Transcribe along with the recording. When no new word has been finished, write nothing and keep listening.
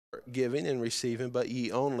giving and receiving, but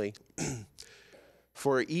ye only.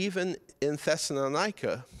 For even in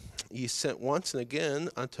Thessalonica ye sent once and again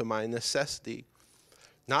unto my necessity,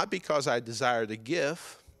 not because I desired a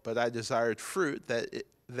gift, but I desired fruit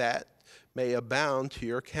that may abound to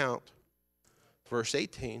your account. Verse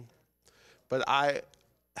 18, but I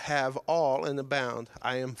have all and abound.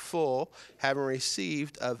 I am full, having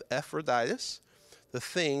received of Epaphroditus the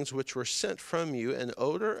things which were sent from you, an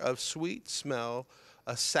odor of sweet smell,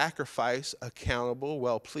 a sacrifice accountable,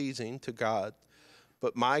 well-pleasing to God.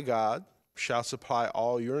 But my God shall supply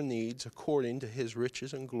all your needs according to his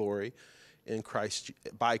riches and glory in Christ,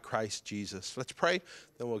 by Christ Jesus. Let's pray,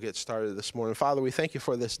 then we'll get started this morning. Father, we thank you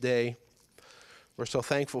for this day. We're so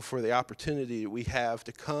thankful for the opportunity we have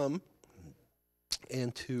to come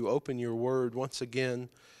and to open your word once again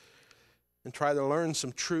and try to learn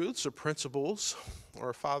some truths or principles,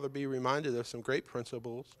 or Father, be reminded of some great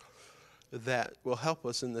principles that will help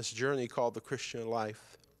us in this journey called the Christian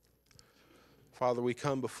life. Father, we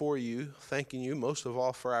come before you, thanking you most of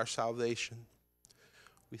all for our salvation.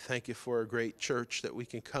 We thank you for a great church that we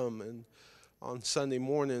can come, and on Sunday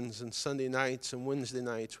mornings and Sunday nights and Wednesday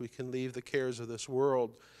nights we can leave the cares of this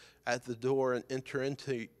world at the door and enter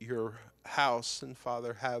into your house. And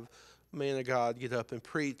Father, have a man of God get up and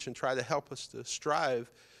preach and try to help us to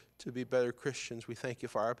strive to be better Christians. We thank you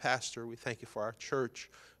for our pastor. We thank you for our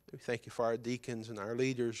church. We thank you for our deacons and our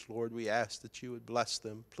leaders. Lord, we ask that you would bless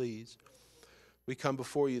them, please. We come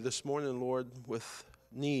before you this morning, Lord, with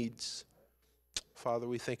needs. Father,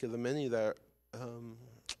 we think of the many that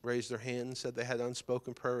raised their hand and said they had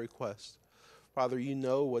unspoken prayer requests. Father, you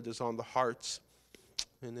know what is on the hearts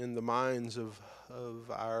and in the minds of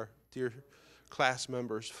our dear class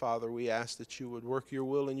members. Father, we ask that you would work your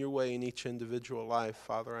will and your way in each individual life.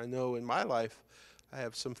 Father, I know in my life I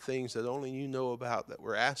have some things that only you know about that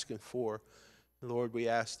we're asking for. Lord, we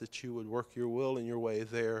ask that you would work your will and your way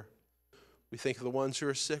there. We think of the ones who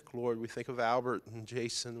are sick, Lord. We think of Albert and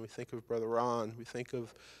Jason. We think of Brother Ron. We think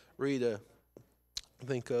of Rita. We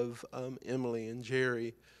think of Emily and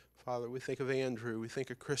Jerry. Father, we think of Andrew. We think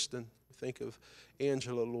of Kristen. We think of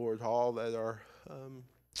Angela, Lord, all that are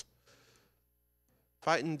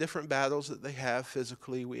fighting different battles that they have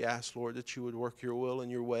physically. We ask, Lord, that you would work your will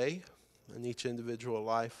and your way in each individual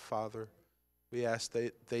life, Father. We ask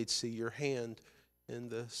they'd see your hand in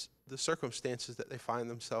the circumstances that they find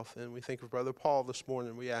themselves in. We think of Brother Paul this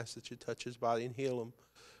morning. We ask that you touch his body and heal him.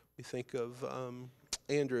 We think of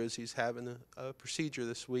Andrew as he's having a procedure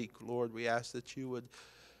this week. Lord, we ask that you would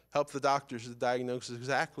help the doctors to diagnose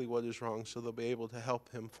exactly what is wrong so they'll be able to help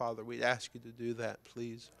him. Father, we'd ask you to do that,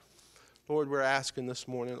 please. Lord, we're asking this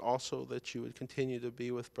morning also that you would continue to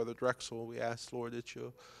be with Brother Drexel. We ask, Lord, that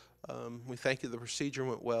you we thank you the procedure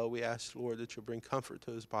went well. We ask, Lord, that you'll bring comfort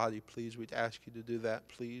to his body, please. We'd ask you to do that,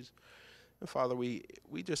 please. And Father, we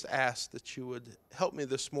just ask that you would help me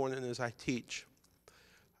this morning as I teach.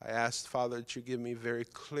 I ask, Father, that you give me very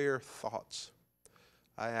clear thoughts.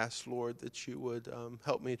 I ask, Lord, that you would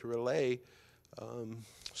help me to relay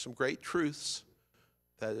some great truths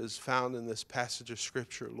that is found in this passage of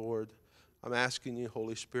Scripture, Lord. I'm asking you,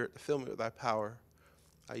 Holy Spirit, to fill me with thy power.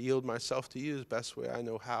 I yield myself to you as best way I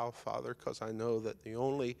know how, Father, because I know that the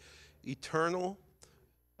only eternal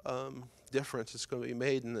difference that's going to be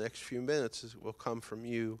made in the next few minutes will come from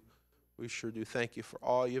you. We sure do thank you for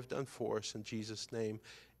all you've done for us. In Jesus' name,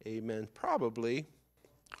 amen. Probably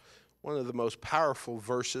one of the most powerful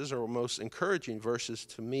verses or most encouraging verses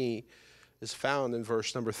to me is found in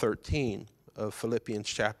verse number 13 of Philippians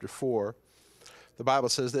chapter 4. The Bible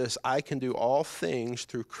says this, I can do all things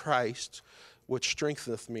through Christ which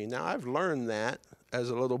strengtheneth me. Now, I've learned that as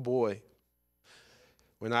a little boy.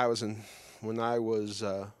 When I was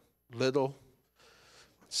little,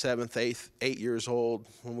 7th, 8th, 8 years old,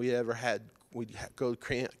 when we'd go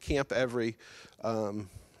to camp every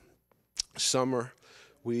summer.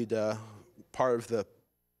 Part of the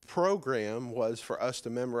program was for us to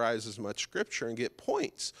memorize as much scripture and get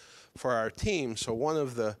points for our team.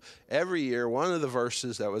 So every year, one of the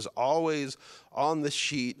verses that was always on the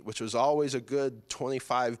sheet, which was always a good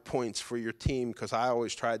 25 points for your team, because I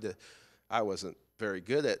wasn't very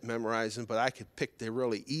good at memorizing, but I could pick the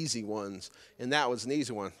really easy ones, and that was an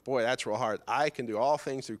easy one. Boy, that's real hard. I can do all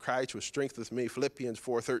things through Christ which strengthens me, Philippians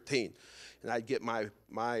 4:13. And I'd get I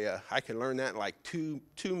can learn that in like two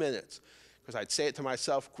minutes, because I'd say it to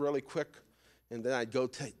myself really quick, and then I'd go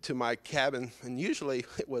to my cabin, and usually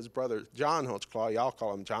it was Brother John Holtzclaw, y'all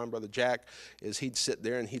call him John, Brother Jack, he'd sit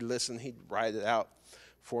there and he'd listen, he'd write it out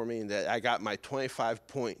for me, and that I got my 25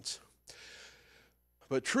 points.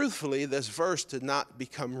 But truthfully, this verse did not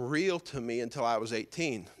become real to me until I was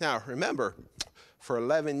 18. Now, remember, for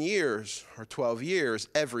 11 years or 12 years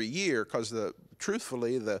every year, because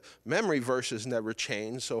truthfully, the memory verses never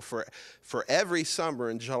change. So for every summer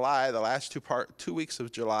in July, the last 2 weeks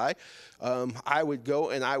of July, I would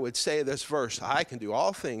go and I would say this verse: I can do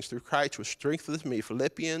all things through Christ which strengtheneth me.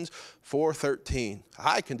 Philippians 4:13.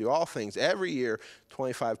 I can do all things every year,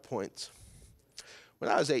 25 points. When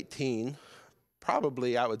I was 18,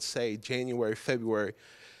 probably I would say January, February,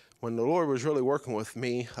 when the Lord was really working with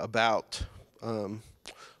me about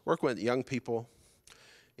working with young people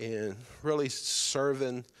and really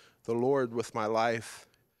serving the Lord with my life.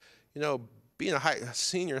 You know, being a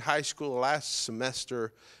senior in high school last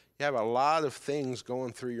semester, you have a lot of things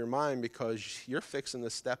going through your mind because you're fixing to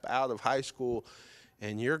step out of high school,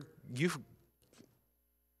 and you've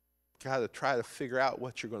got to try to figure out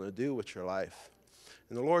what you're going to do with your life.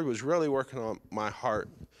 And the Lord was really working on my heart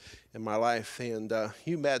and my life. And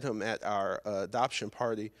you met him at our adoption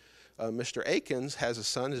party. Mr. Akins has a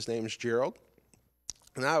son. His name's Gerald.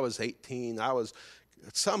 And I was 18.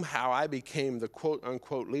 Somehow I became the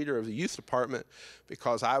quote-unquote leader of the youth department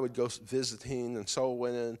because I would go visiting and soul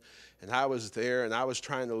winning, and I was there, and I was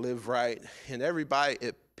trying to live right. And everybody,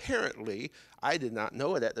 apparently, I did not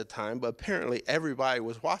know it at the time, but apparently everybody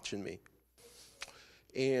was watching me.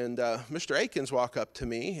 And Mr. Akins walked up to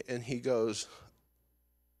me, and he goes,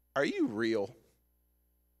 "Are you real?"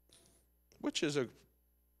 Which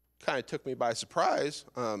kind of took me by surprise.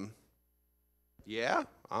 Yeah,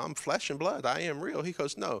 I'm flesh and blood. I am real. He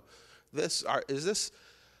goes, "No, is this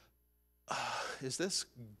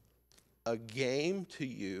a game to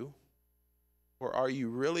you, or are you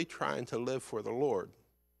really trying to live for the Lord?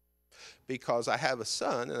 Because I have a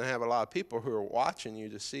son, and I have a lot of people who are watching you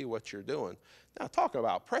to see what you're doing." Now, talk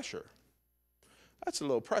about pressure. That's a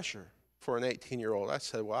little pressure for an 18-year-old. I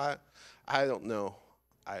said, "Well, I don't know.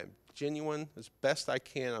 I'm genuine as best I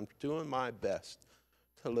can. I'm doing my best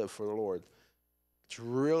to live for the Lord." It's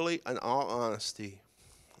really, in all honesty,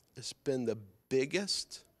 it's been the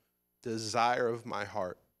biggest desire of my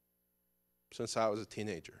heart since I was a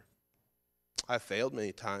teenager. I failed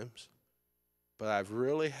many times, but I've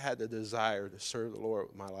really had the desire to serve the Lord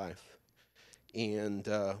with my life. And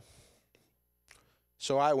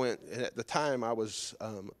so I went, and at the time I was,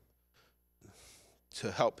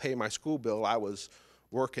 to help pay my school bill, I was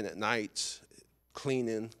working at nights,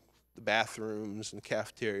 cleaning the bathrooms and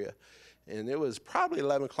cafeteria. And it was probably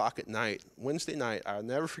 11 o'clock at night, Wednesday night. I'll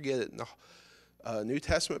never forget it, in the New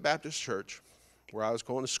Testament Baptist Church, where I was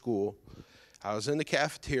going to school. I was in the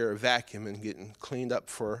cafeteria vacuuming, getting cleaned up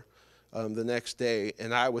for the next day.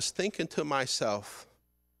 And I was thinking to myself,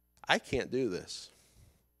 I can't do this.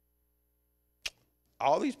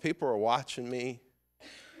 All these people are watching me.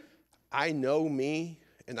 I know me,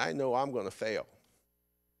 and I know I'm going to fail.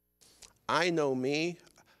 I know me.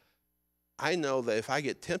 I know that if I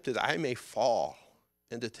get tempted, I may fall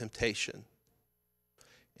into temptation.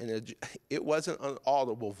 And it wasn't an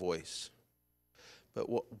audible voice. But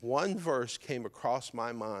one verse came across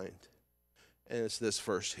my mind, and it's this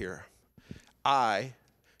verse here. I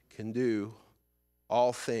can do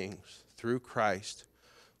all things through Christ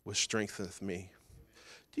which strengtheneth me.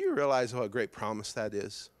 Do you realize what a great promise that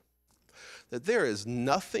is? That there is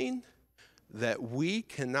nothing that we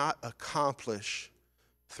cannot accomplish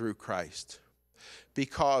through Christ,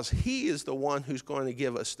 because he is the one who's going to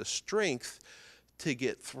give us the strength to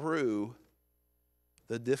get through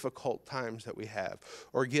the difficult times that we have,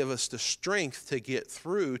 or give us the strength to get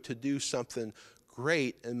through to do something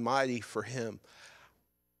great and mighty for him.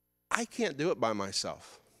 I can't do it by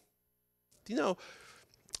myself. You know,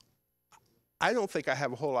 I don't think I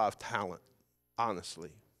have a whole lot of talent,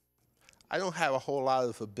 honestly. I don't have a whole lot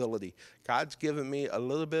of ability. God's given me a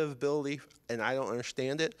little bit of ability, and I don't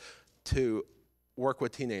understand it, to work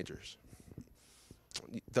with teenagers.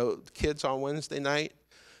 The kids on Wednesday night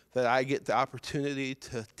that I get the opportunity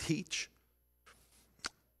to teach,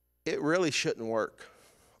 it really shouldn't work,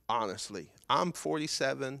 honestly. I'm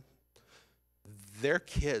 47. They're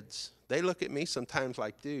kids. They look at me sometimes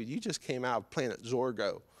like, dude, you just came out of Planet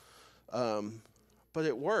Zorgo. But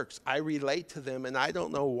it works. I relate to them, and I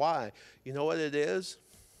don't know why. You know what it is?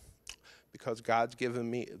 Because God's given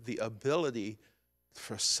me the ability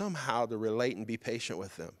for somehow to relate and be patient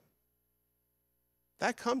with them.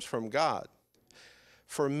 That comes from God.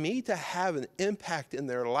 For me to have an impact in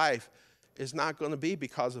their life is not going to be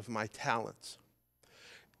because of my talents.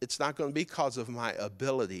 It's not going to be because of my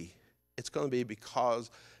ability. It's going to be because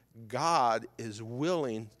God is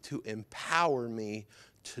willing to empower me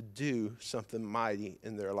to do something mighty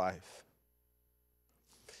in their life.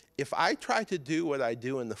 If I try to do what I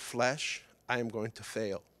do in the flesh, I am going to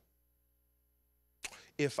fail.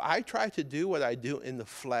 if I try to do what I do in the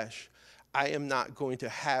flesh, I am not going to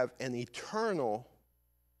have an eternal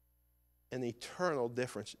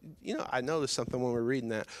difference. You know, I noticed something when we're reading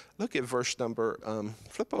that. Look at verse number,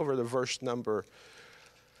 flip over to verse number,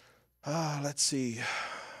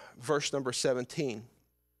 verse number 17.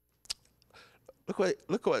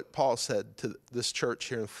 Look what Paul said to this church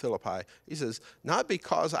here in Philippi. He says, not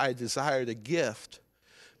because I desired a gift,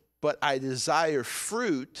 but I desire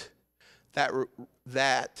fruit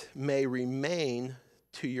that may remain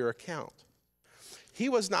to your account. He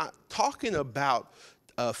was not talking about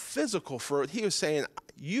physical fruit. He was saying,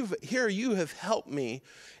 you have helped me,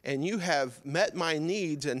 and you have met my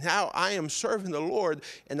needs, and now I am serving the Lord,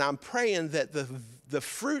 and I'm praying that the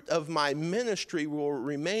fruit of my ministry will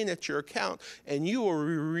remain at your account, and you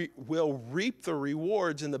will reap the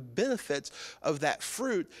rewards and the benefits of that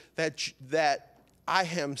fruit that I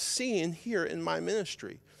am seeing here in my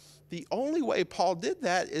ministry. The only way Paul did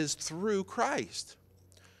that is through Christ.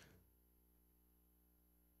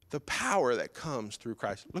 The power that comes through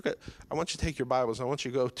Christ. I want you to take your Bibles. I want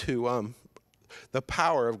you to go to the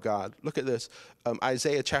power of God. Look at this.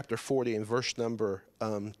 Isaiah chapter 40 and verse number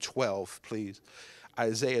 12, please.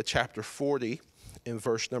 Isaiah chapter 40 and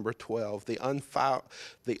verse number 12. The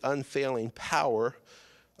unfailing power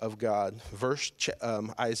of God.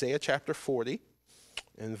 Isaiah chapter 40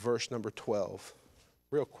 and verse number 12.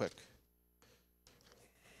 Real quick.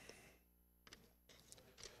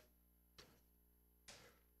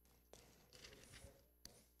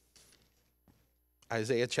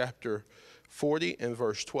 Isaiah chapter 40 and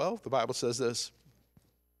verse 12, the Bible says this,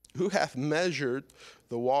 who hath measured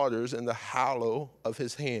the waters in the hollow of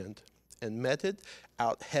his hand, and meted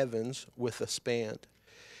out heavens with a span,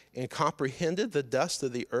 and comprehended the dust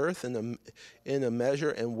of the earth in a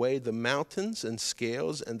measure, and weighed the mountains in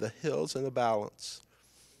scales, and the hills in a balance,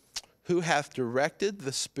 who hath directed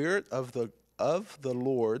the spirit of the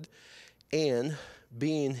Lord, and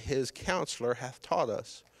being his counselor hath taught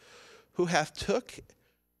us, who hath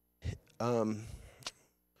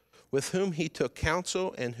with whom he took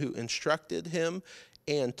counsel, and who instructed him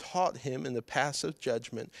and taught him in the paths of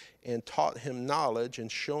judgment, and taught him knowledge,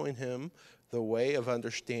 and showing him the way of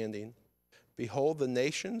understanding. Behold, the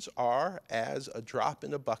nations are as a drop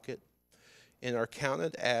in a bucket, and are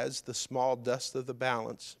counted as the small dust of the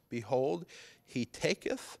balance. Behold, he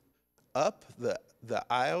taketh up the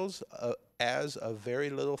isles as a very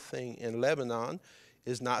little thing. In Lebanon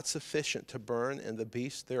is not sufficient to burn, and the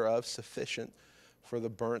beasts thereof sufficient for the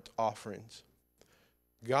burnt offerings.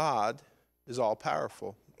 God is all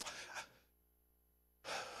powerful.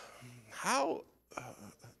 Have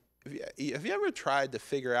you ever tried to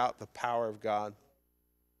figure out the power of God?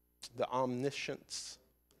 The omniscience,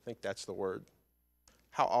 I think that's the word.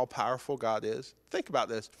 How all powerful God is. Think about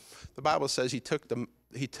this. The Bible says he took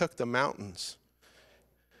the mountains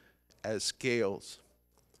as scales,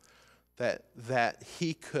 that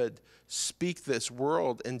he could speak this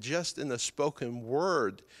world, and just in the spoken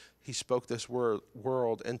word, he spoke this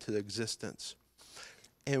world into existence.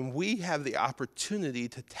 And we have the opportunity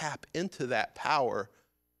to tap into that power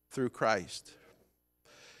through Christ.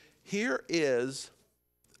 Here is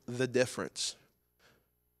the difference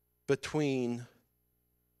between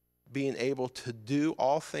being able to do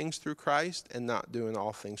all things through Christ and not doing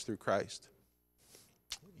all things through Christ.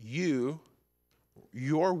 Your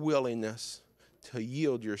willingness to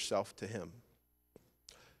yield yourself to him.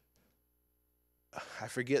 I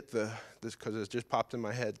forget this because it just popped in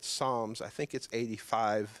my head. Psalms, I think it's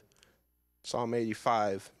 85, Psalm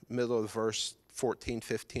 85, middle of verse 14,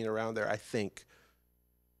 15, around there, I think.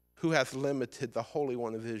 Who hath limited the Holy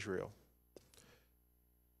One of Israel?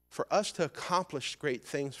 For us to accomplish great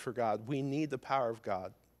things for God, we need the power of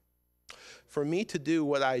God. For me to do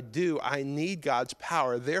what I do, I need God's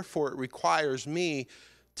power. Therefore, it requires me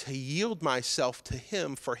to yield myself to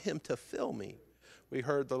him for him to fill me. We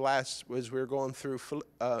heard as we were going through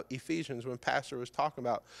Ephesians, when Pastor was talking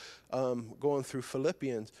about going through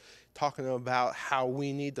Philippians, talking about how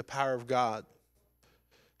we need the power of God.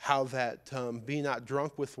 How that be not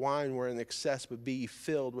drunk with wine wherein excess, but be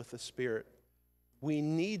filled with the Spirit. We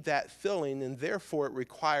need that filling, and therefore it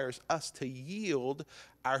requires us to yield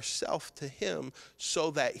ourselves to him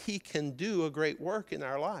so that he can do a great work in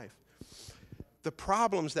our life. The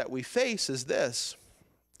problems that we face is this.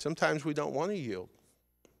 Sometimes we don't want to yield.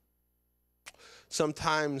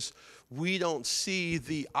 Sometimes we don't see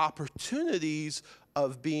the opportunities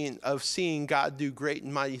of seeing God do great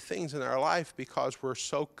and mighty things in our life, because we're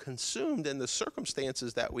so consumed in the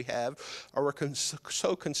circumstances that we have, or we're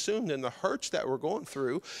so consumed in the hurts that we're going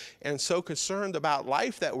through, and so concerned about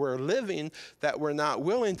life that we're living, that we're not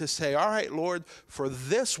willing to say, all right, Lord, for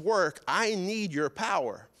this work, I need your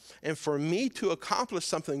power. And for me to accomplish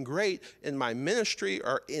something great in my ministry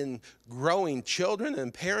or in growing children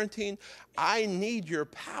and parenting, I need your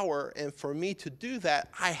power. And for me to do that,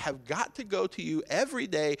 I have got to go to you every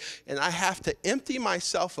day, and I have to empty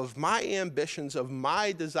myself of my ambitions, of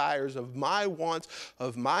my desires, of my wants,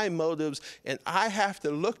 of my motives. And I have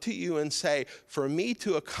to look to you and say, for me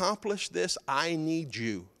to accomplish this, I need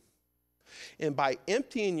you. And by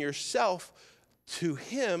emptying yourself to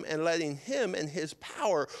him and letting him and his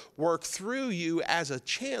power work through you as a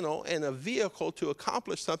channel and a vehicle to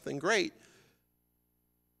accomplish something great,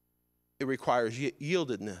 it requires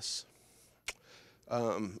yieldedness.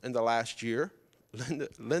 In the last year,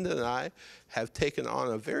 Linda and I have taken on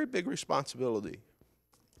a very big responsibility.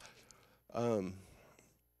 I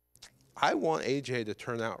want AJ to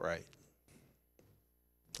turn out right.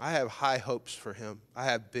 I have high hopes for him. I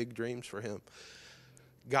have big dreams for him.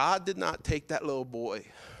 God did not take that little boy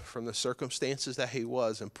from the circumstances that he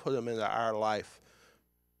was and put him into our life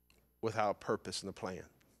without a purpose and a plan.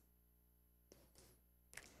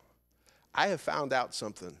 I have found out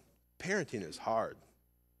something. Parenting is hard.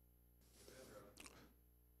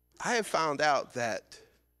 I have found out that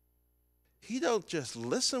he don't just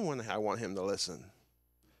listen when I want him to listen.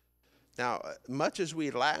 Now, much as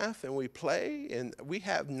we laugh and we play, and we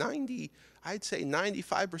have I'd say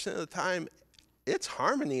 95% of the time, it's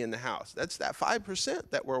harmony in the house. That's that 5%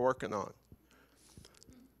 that we're working on.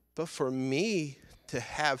 But for me to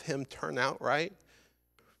have him turn out right,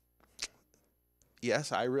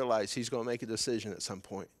 yes, I realize he's going to make a decision at some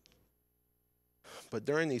point. But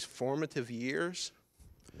during these formative years,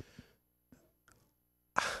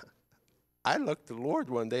 I looked to the Lord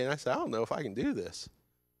one day and I said, I don't know if I can do this,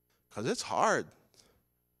 because it's hard.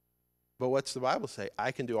 But what's the Bible say?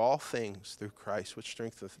 I can do all things through Christ, which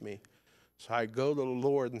strengtheneth me. So I go to the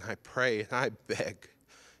Lord and I pray and I beg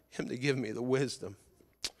him to give me the wisdom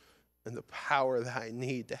and the power that I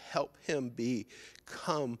need to help him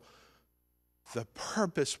become the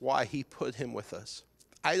purpose why he put him with us.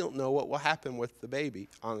 I don't know what will happen with the baby,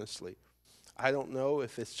 honestly. I don't know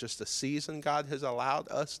if it's just a season God has allowed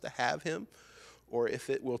us to have him, or if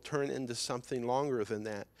it will turn into something longer than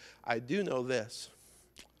that. I do know this.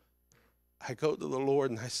 I go to the Lord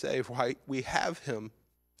and I say, why we have him,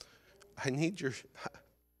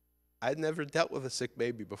 I'd never dealt with a sick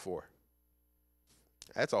baby before.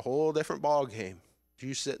 That's a whole different ball game.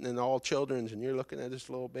 You sitting in all children's and you're looking at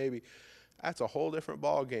this little baby. That's a whole different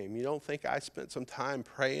ball game. You don't think I spent some time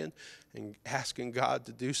praying and asking God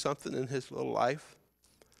to do something in his little life?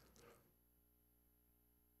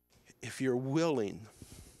 If you're willing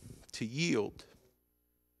to yield,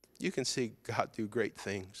 you can see God do great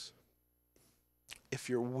things. If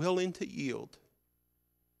you're willing to yield,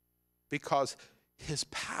 because his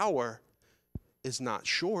power is not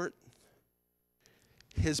short.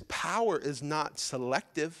 His power is not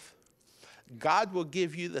selective. God will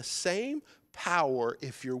give you the same power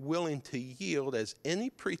if you're willing to yield as any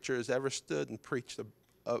preacher has ever stood and preached,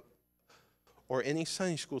 or any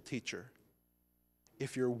Sunday school teacher.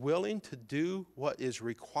 If you're willing to do what is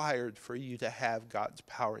required for you to have God's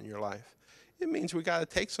power in your life, it means we got to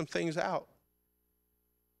take some things out.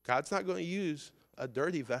 God's not going to use a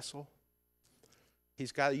dirty vessel.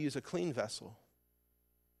 He's got to use a clean vessel.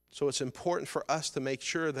 So it's important for us to make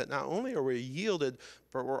sure that not only are we yielded,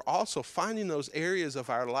 but we're also finding those areas of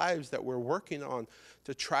our lives that we're working on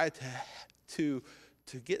to try to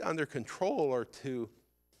get under control, or to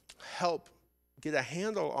help get a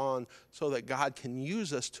handle on, so that God can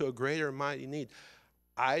use us to a greater and mighty need.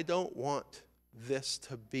 I don't want this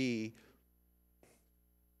to be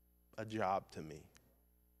a job to me.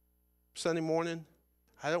 Sunday morning,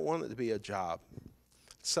 I don't want it to be a job.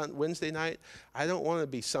 Wednesday night, I don't want it to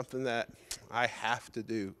be something that I have to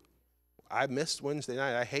do. I missed Wednesday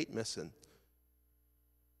night. I hate missing.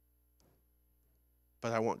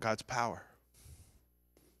 But I want God's power,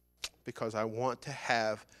 because I want to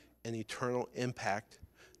have an eternal impact,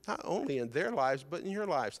 not only in their lives, but in your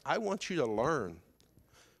lives. I want you to learn.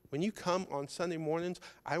 When you come on Sunday mornings,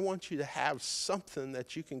 I want you to have something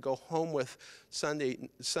that you can go home with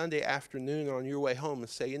Sunday afternoon on your way home and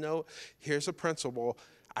say, you know, here's a principle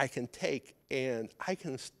I can take, and I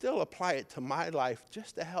can still apply it to my life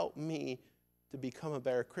just to help me to become a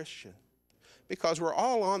better Christian. Because we're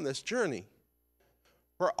all on this journey.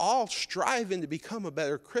 We're all striving to become a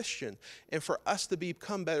better Christian. And for us to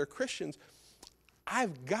become better Christians,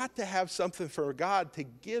 I've got to have something for God to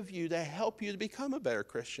give you to help you to become a better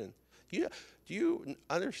Christian. Do you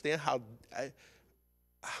understand how,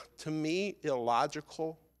 to me,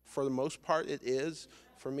 illogical, for the most part, it is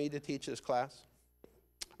for me to teach this class?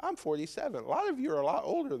 I'm 47. A lot of you are a lot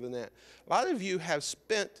older than that. A lot of you have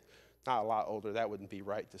spent, not a lot older, that wouldn't be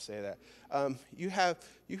right to say that. You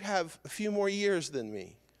have a few more years than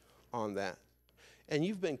me on that. And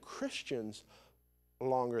you've been Christians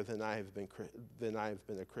longer than I have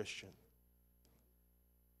been a Christian.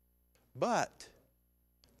 But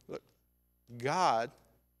look, God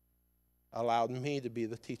allowed me to be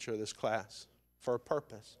the teacher of this class for a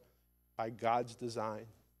purpose, by God's design.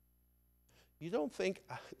 You don't think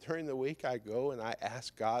during the week I go and I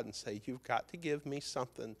ask God and say, you've got to give me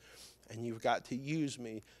something and you've got to use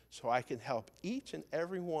me so I can help each and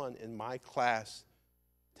every one in my class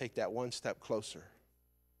take that one step closer.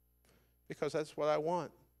 Because that's what I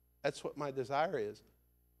want. That's what my desire is.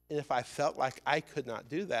 And if I felt like I could not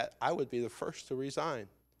do that, I would be the first to resign.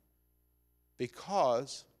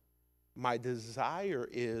 Because my desire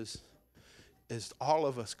is all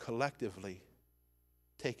of us collectively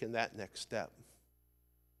taking that next step.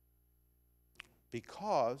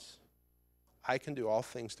 Because I can do all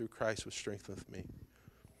things through Christ which strengtheneth me.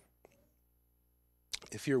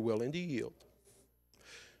 If you're willing to yield,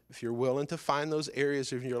 if you're willing to find those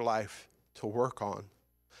areas of your life to work on,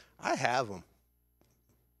 I have them.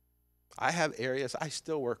 I have areas I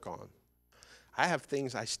still work on. I have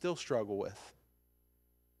things I still struggle with.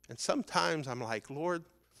 And sometimes I'm like, Lord,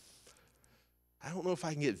 I don't know if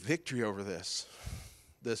I can get victory over this.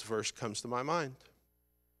 This verse comes to my mind.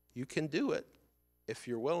 You can do it if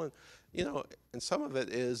you're willing. You know, and some of it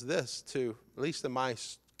is this too, at least in my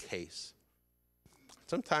case.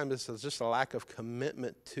 Sometimes it's just a lack of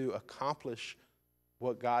commitment to accomplish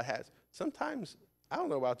what God has. Sometimes, I don't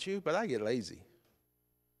know about you, but I get lazy.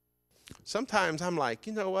 Sometimes I'm like,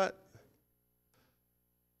 you know what?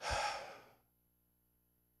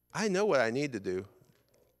 I know what I need to do.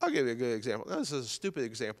 I'll give you a good example. This is a stupid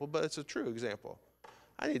example, but it's a true example.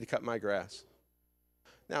 I need to cut my grass.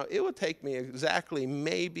 Now, it would take me exactly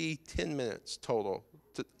maybe 10 minutes total.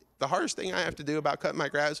 The hardest thing I have to do about cutting my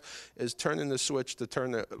grass is turning the switch to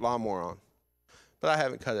turn the lawnmower on. But I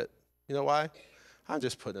haven't cut it. You know why? I'm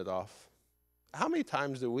just putting it off. How many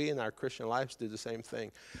times do we in our Christian lives do the same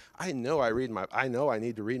thing? I know I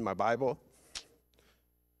need to read my Bible,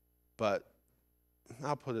 but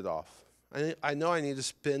I'll put it off. I know I need to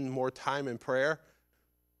spend more time in prayer.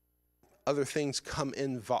 Other things come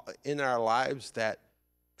in our lives that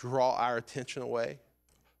draw our attention away.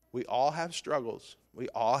 We all have struggles. We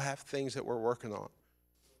all have things that we're working on.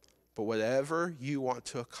 But whatever you want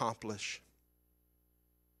to accomplish,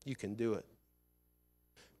 you can do it.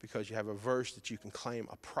 Because you have a verse that you can claim,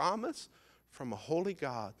 a promise from a holy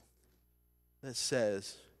God that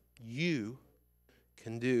says you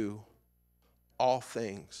can do all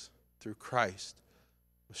things through Christ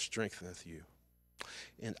which strengtheneth you.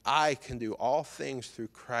 And I can do all things through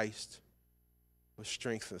Christ which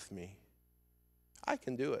strengtheneth me. I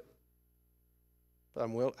can do it. But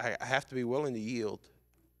I have to be willing to yield.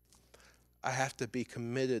 I have to be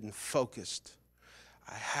committed and focused.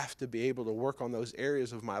 I have to be able to work on those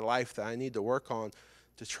areas of my life that I need to work on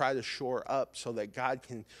to try to shore up so that God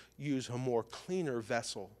can use a more cleaner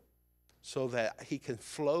vessel so that he can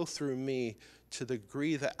flow through me to the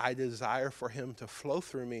degree that I desire for him to flow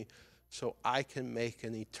through me so I can make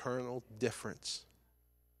an eternal difference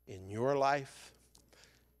in your life,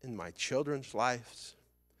 in my children's lives,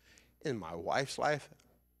 in my wife's life.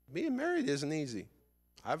 Being married isn't easy.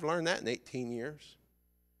 I've learned that in 18 years.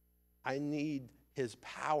 I need his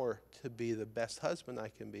power to be the best husband I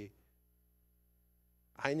can be.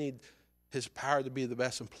 I need his power to be the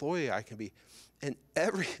best employee I can be. And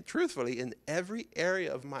truthfully, in every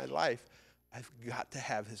area of my life, I've got to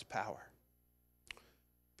have his power.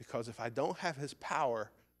 Because if I don't have his power,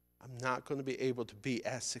 I'm not going to be able to be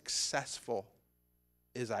as successful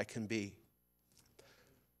as I can be.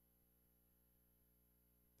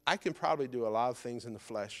 I can probably do a lot of things in the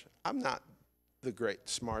flesh. I'm not the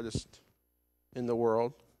smartest in the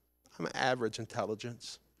world. I'm an average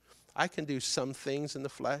intelligence. I can do some things in the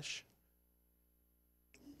flesh.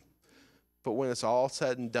 But when it's all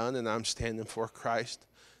said and done and I'm standing for Christ,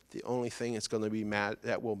 the only thing that's going to be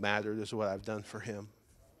that will matter is what I've done for him.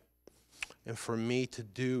 And for me to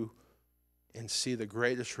do and see the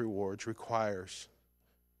greatest rewards requires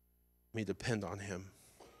me to depend on him.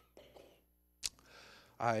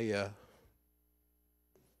 I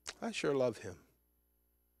sure love him.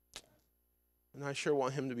 And I sure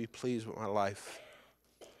want him to be pleased with my life.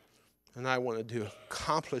 And I want to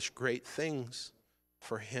accomplish great things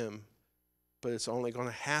for him. But it's only going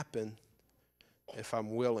to happen if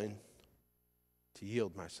I'm willing to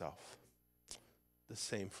yield myself. The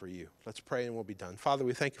same for you. Let's pray and we'll be done. Father,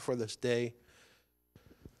 we thank you for this day.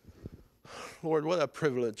 Lord, what a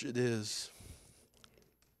privilege it is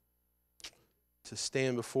to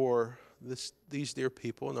stand before these dear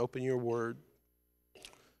people and open your word.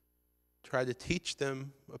 Try to teach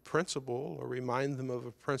them a principle or remind them of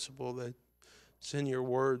a principle that's in your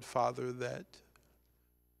word, Father, that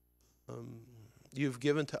you've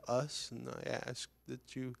given to us. And I ask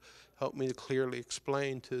that you help me to clearly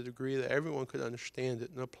explain to the degree that everyone could understand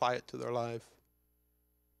it and apply it to their life.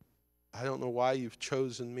 I don't know why you've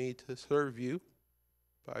chosen me to serve you,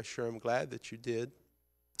 but I sure am glad that you did.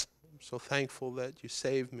 I'm so thankful that you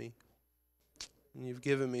saved me and you've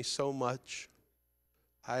given me so much.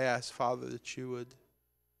 I ask, Father, that you would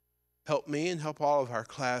help me and help all of our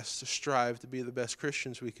class to strive to be the best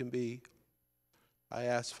Christians we can be. I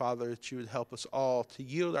ask, Father, that you would help us all to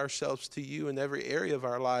yield ourselves to you in every area of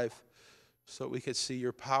our life so that we could see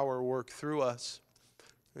your power work through us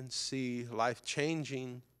and see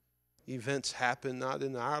life-changing events happen, not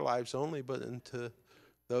in our lives only, but into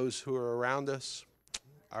those who are around us,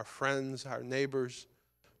 our friends, our neighbors,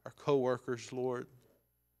 our co-workers, Lord,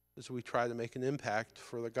 as we try to make an impact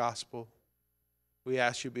for the gospel. We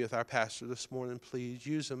ask you to be with our pastor this morning. Please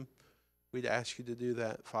use him. We'd ask you to do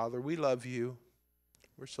that. Father, we love you.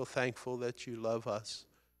 We're so thankful that you love us.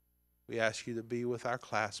 We ask you to be with our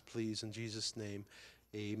class, please, in Jesus' name.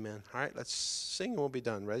 Amen. All right, let's sing and we'll be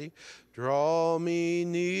done. Ready? Draw me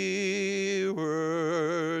nearer,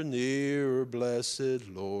 nearer, blessed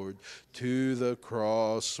Lord, to the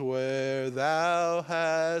cross where thou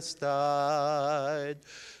hast died.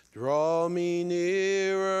 Draw me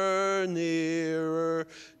nearer, nearer,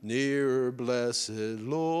 nearer, blessed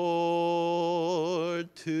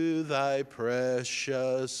Lord, to thy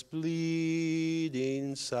precious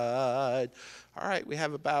bleeding side. All right, we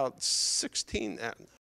have about 16